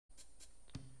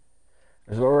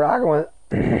This is what we're rocking with.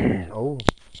 Oh.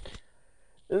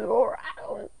 This is what we're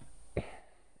rocking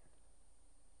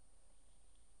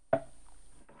with.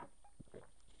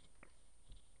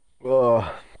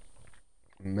 Oh,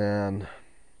 man.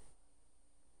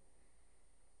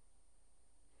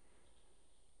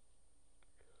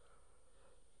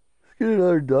 Let's get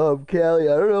another dub. Callie,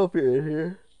 I don't know if you're in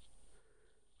here.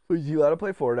 Would you want to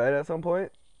play Fortnite at some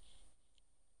point?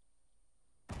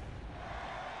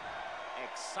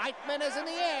 Excitement is in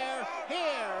the air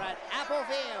here at Apple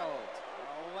Field.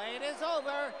 The wait is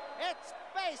over. It's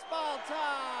baseball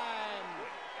time.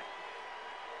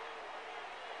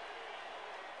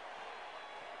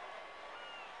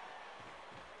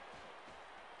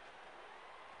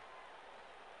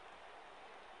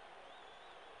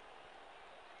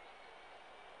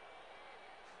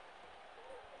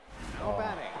 Now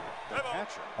batting, the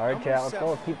catcher. All right, chat, let's 7,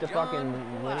 go. Keep the fucking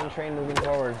John winning Lau. train moving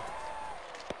forward.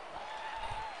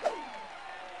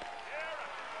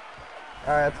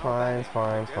 All right, it's fine, it's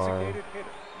fine, it's fine. Designated hitter,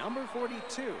 number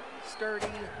 42, Sturdy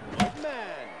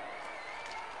Woodman.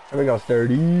 Here we go,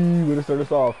 Sturdy. Way to start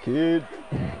us off, kid.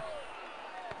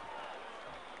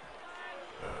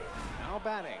 Now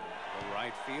batting, the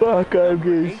right field. Fuck, I'm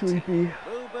getting sleepy.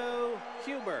 Boo Boo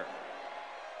Huber.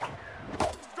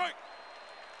 Strike.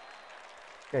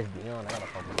 You guys be on, I gotta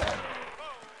fucking bed.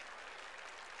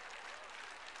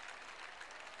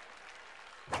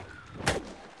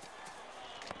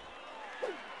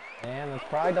 Man, that's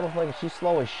probably double play. She's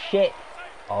slow as shit.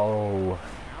 Oh.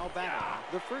 Now batting,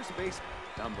 the first baseman,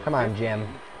 number Come on, 15, Jim.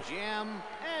 Jim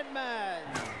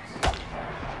Edmonds.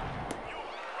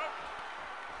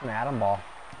 An atom ball.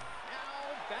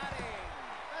 Now batting,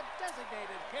 the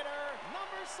designated hitter,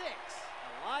 number 6,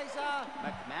 Eliza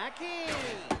McMackey.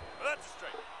 That's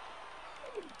straight.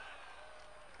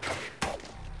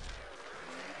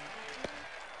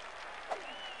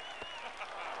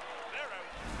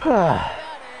 Batting,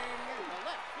 the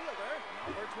left fielder,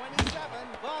 number 27,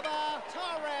 Bubba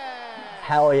Torres.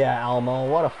 Hell yeah, Elmo.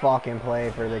 What a fucking play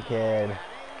for the kid. The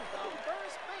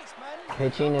first baseman,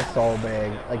 Pitching is so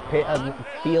big. Like,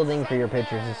 fielding for your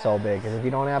pitchers is so big. Because if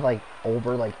you don't have, like,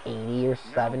 over, like, 80 or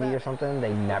 70 or something,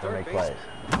 they never make plays.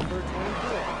 number 24,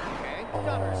 Hank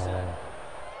Gunnarsson.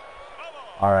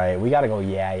 All right, we got to go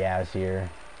yeah-yeahs here.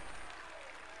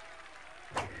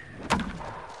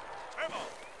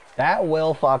 That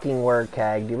will fucking work,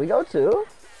 Keg. Did we go two?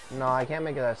 No, I can't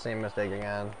make that same mistake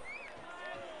again.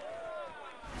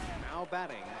 Now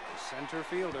batting, the center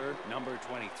fielder, number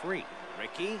 23,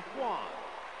 Ricky Wong.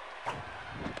 Ho,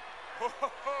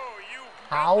 ho, ho, you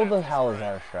How the hell is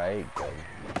that a strike?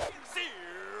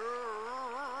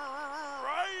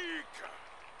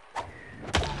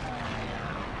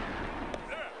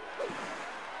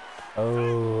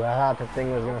 Oh, I thought the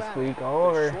thing was gonna squeak The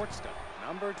over. shortstop,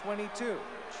 number 22,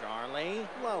 Charlie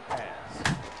Lopez.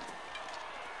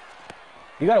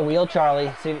 You got a wheel,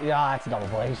 Charlie. See, that's a double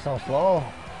play. He's so slow.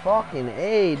 Fucking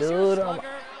A, dude. I'm Slugger,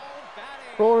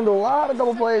 batting, going into a lot of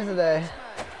double plays today.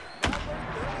 number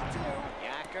 32,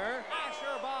 Yacker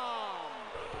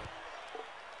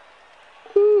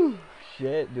Asherbaum.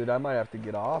 Shit, dude, I might have to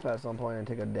get off at some point and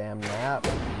take a damn nap.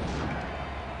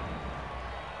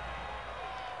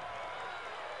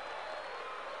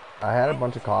 I had a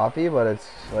bunch of coffee, but it's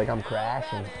like I'm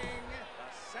crashing. Batting,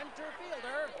 the center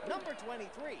fielder, number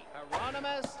 23,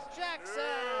 Hieronymus Jackson.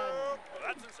 Nope,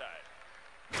 that's inside.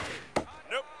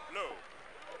 Nope, low.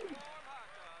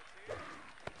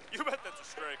 You bet that's a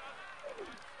strike.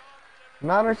 I'm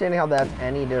not understanding how that's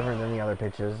any different than the other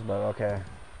pitches, but okay.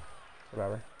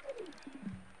 Whatever.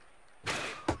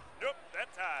 Nope,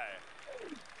 that's high.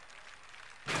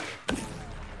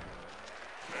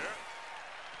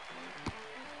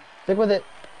 Stick with it.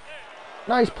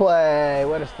 Nice play.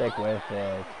 Way to stick with it.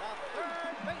 The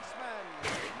third baseman,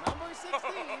 number 16,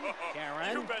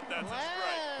 Karen You bet that's a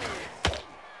Lentz.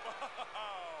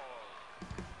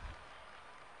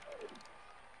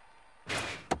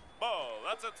 Ball,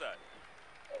 that's outside.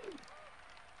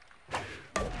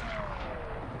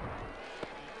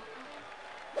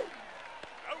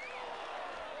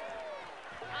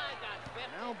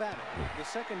 Now batting, the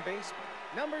second baseman,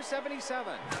 number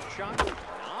 77, Chuck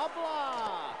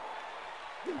Knobloch.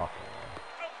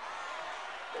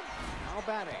 Now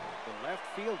batting, the left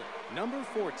fielder, number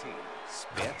 14,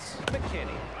 Spitz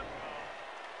McKinney.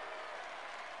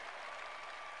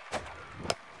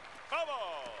 Ball.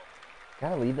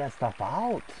 Gotta leave that stuff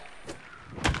out.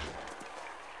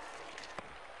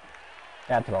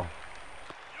 Bad throw.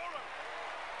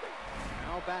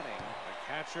 Now batting, the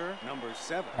catcher, number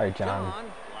 7, All right, John.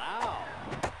 Lau.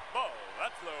 Ball,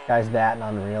 that's low. Guy's batting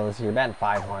unreal this year. Batting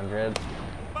 500.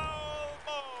 Ball,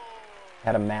 ball.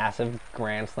 Had a massive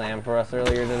grand slam for us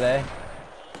earlier today.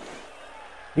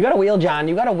 You got a wheel, John.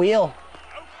 You got a wheel.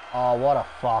 Oh, what a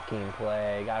fucking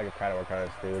play. Gotta give credit where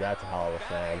credit's due. That's a hell of a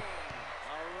snag. A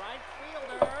right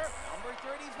fielder, number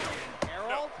 33,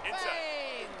 Harold inside.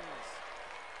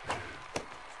 Baines.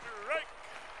 Strike.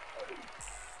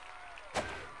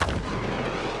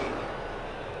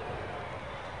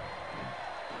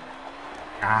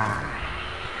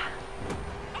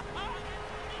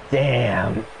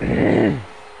 Damn.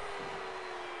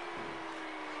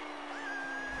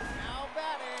 Now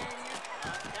batting, the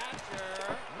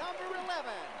catcher, number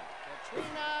 11,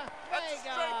 Katrina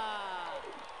Vega.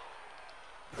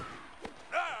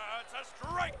 That's a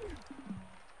strike.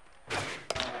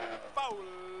 Foul.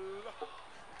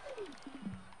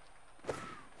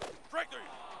 Strike three.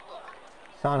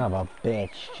 Son of a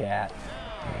bitch, chat. Now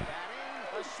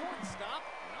batting, the shortstop,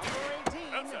 number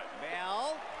 18, That's it.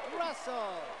 Mel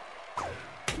Russell.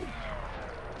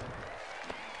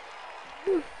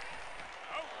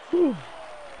 Now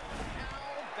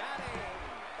batting,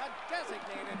 the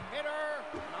designated hitter,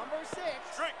 number 6,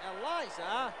 Strike.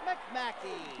 Eliza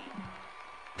McMackey.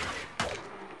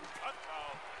 That's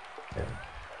foul.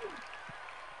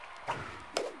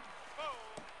 Foul.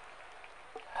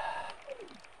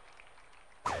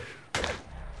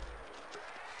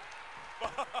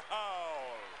 Foul.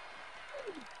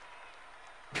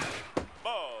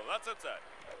 Ball. That's inside.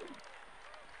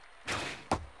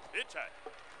 Pitch high.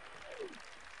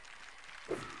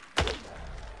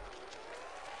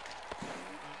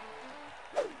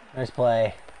 Nice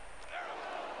play.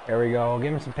 Here we go.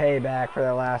 Give him some payback for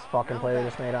that last fucking play they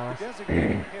just made on us.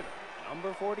 Designated hitter,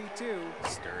 number 42,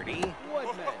 Sturdy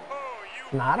Woodman. Oh,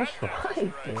 you Not a had that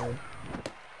strike, dude.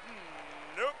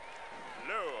 Nope.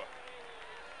 No.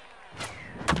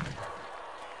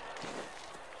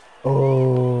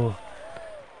 Oh.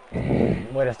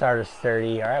 Way to start us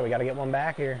 30. All right, we got to get one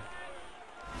back here.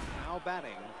 Now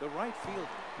batting, the right fielder,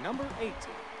 number 18,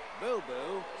 Boo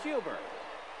Boo Huber.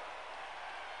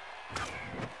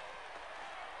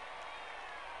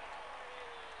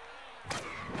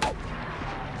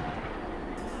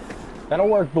 That'll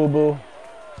work, Boo Boo.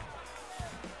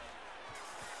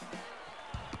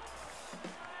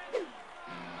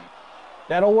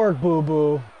 That'll work, Boo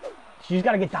Boo. She's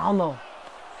got to get down, though.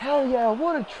 Hell yeah,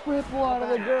 what a triple out of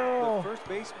the The girl. first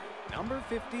baseman, number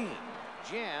 15,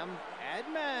 Jam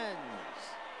Edmonds.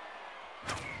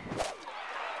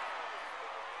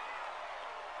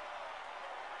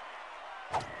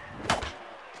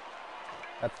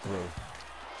 That's through.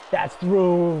 That's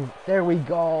through. There we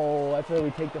go. That's where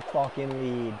we take the fucking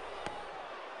lead.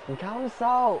 And count us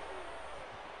out.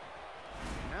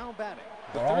 Now batting,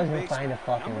 the We're always third gonna find a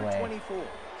baseman, fucking number way. 24,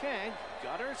 Keg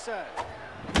Gutterson.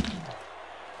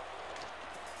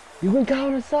 You can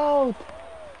count us out.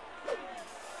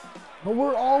 But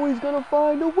we're always gonna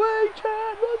find a way,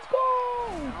 Chad. Let's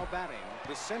go. Now batting,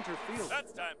 the center fielder,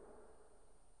 That's time.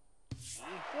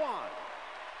 Juan.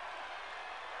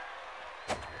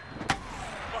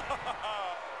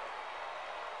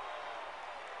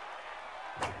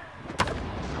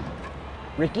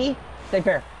 Ricky, stay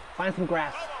fair. Find some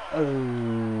grass.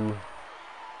 Oh.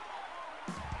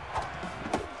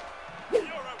 You're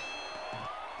out.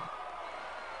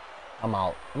 I'm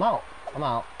out. I'm out. I'm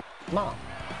out. I'm out.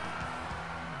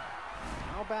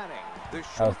 Now batting, the That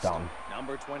was shortstop, dumb.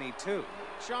 number 22,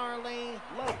 Charlie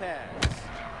Lopez.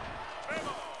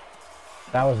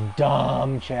 That was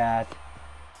dumb, chat.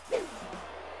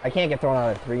 I can't get thrown out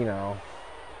at 3 now.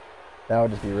 That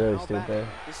would just be really Now stupid. batting,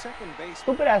 the second baseman,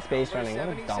 Stupid ass base number running.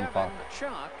 What a dumb 77, fuck.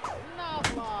 Chuck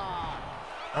Knobloch.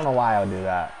 I don't know why I would do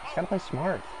that. Just gotta play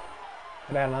smart.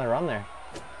 Could have had another run there.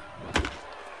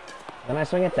 Then I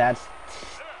swing at that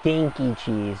stinky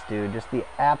cheese, dude. Just the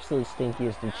absolute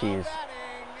stinkiest of cheese. Now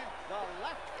batting, the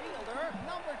left fielder,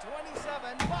 number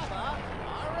 27, Bubba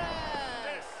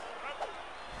Arez.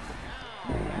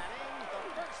 Now batting, the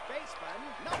first baseman,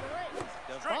 number 8,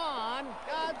 Devon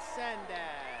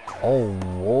Godsendez. Oh,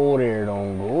 whoa there,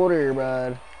 don't go there,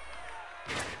 bud.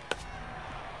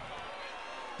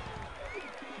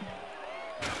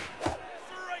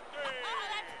 Strike three.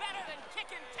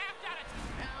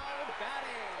 Now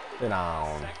batting, Sit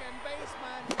down. second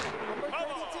baseman, number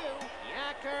 32,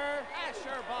 Yacker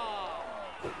Asherball.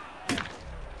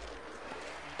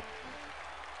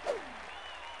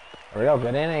 There we go,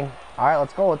 good inning. All right,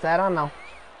 let's go. Let's add on now.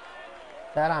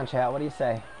 Add on, chat. What do you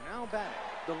say? Now batting,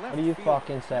 the left What do you fielder,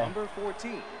 fucking say? number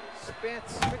 14,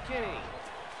 Spence McKinney.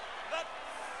 That's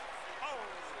foul.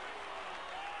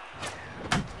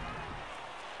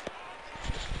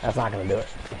 That's not gonna do it.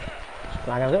 It's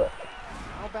not gonna do it.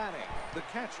 Now batting, the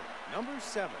catcher, number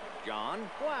 7, John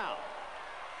Plow.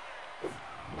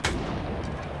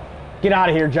 Get out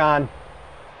of here, John.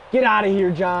 Get out of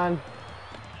here, John.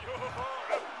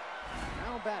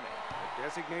 Now batting, the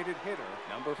designated hitter,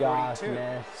 number Gosh, 42,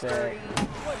 missed it. Sturdy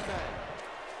Woodman.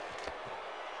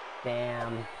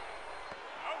 Damn.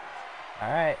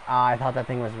 Alright. I thought that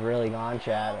thing was really gone,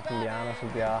 Chad. I'm gonna be honest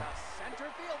with ya. Center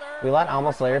fielder, We let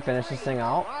Almo Slayer finish this thing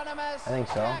out. Hieronymus I think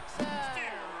so. Jackson.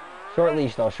 Short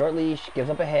leash, though. Short leash. Gives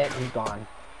up a hit. He's gone.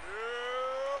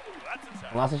 That's a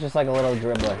set. Unless it's just like a little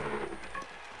dribbler.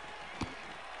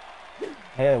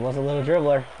 Hey, it was a little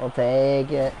dribbler. We'll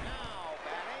take it. Now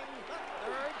batting, the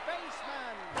third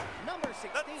baseman, number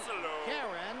 16, That's a low.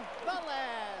 Karen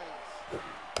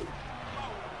Velez.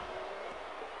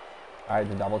 Alright,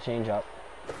 the double change up.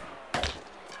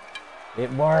 It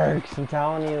works. I'm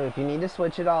telling you. If you need to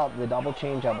switch it up, the double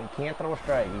change up. You can't throw a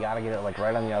strike. You gotta get it like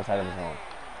right on the outside of the zone.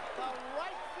 The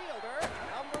right fielder,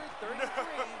 number 33,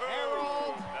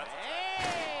 Harold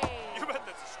Hayes. You bet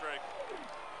that's a strike.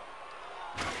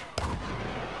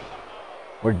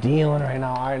 We're dealing right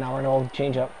now. Alright, now we're gonna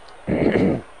change up.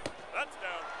 That's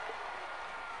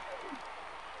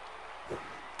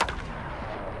down.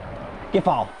 Get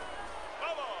foul.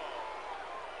 Bravo.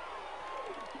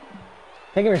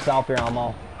 Take him yourself here,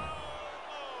 Almo.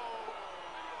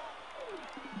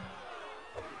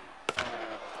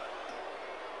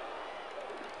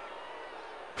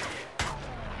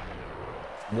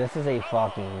 This is a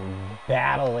fucking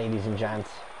battle, ladies and gents.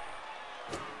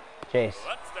 Chase.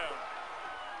 That's down.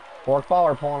 Fork ball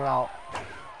or pulling it out?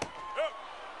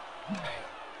 Go.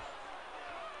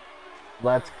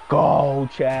 Let's go,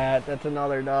 chat. That's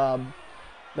another dub.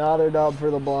 Another dub for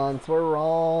the Blunts. We're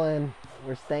rolling.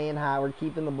 We're staying high. We're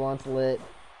keeping the Blunts lit.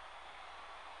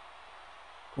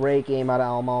 Great game out of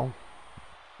Elmo.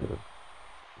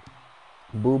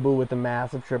 Boo Boo with the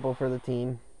massive triple for the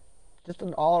team. Just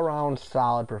an all-around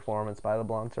solid performance by the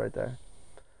Blunts right there.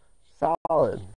 Solid.